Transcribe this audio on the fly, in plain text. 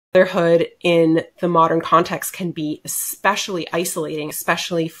Motherhood in the modern context can be especially isolating,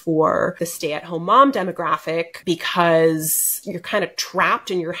 especially for the stay-at-home mom demographic, because you're kind of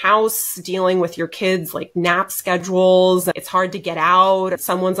trapped in your house dealing with your kids' like nap schedules. It's hard to get out.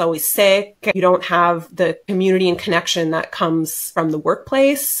 Someone's always sick. You don't have the community and connection that comes from the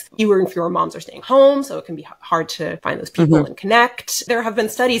workplace. Fewer and fewer moms are staying home, so it can be hard to find those people and connect. There have been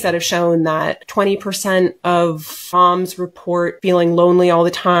studies that have shown that 20% of moms report feeling lonely all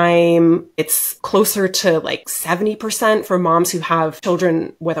the time. It's closer to like 70% for moms who have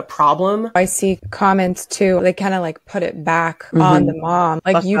children with a problem. I see comments too. They kind of like put it back on the mom.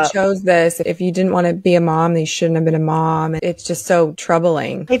 Like, you chose this. If you didn't want to be a mom, then you shouldn't have been a mom. It's just so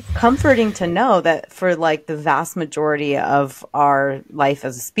troubling. It's comforting to know that for like the vast majority of our life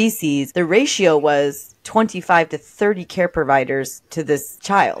as a species, the ratio was 25 to 30 care providers to this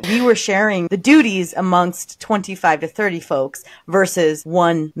child. We were sharing the duties amongst 25 to 30 folks versus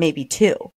one, maybe two.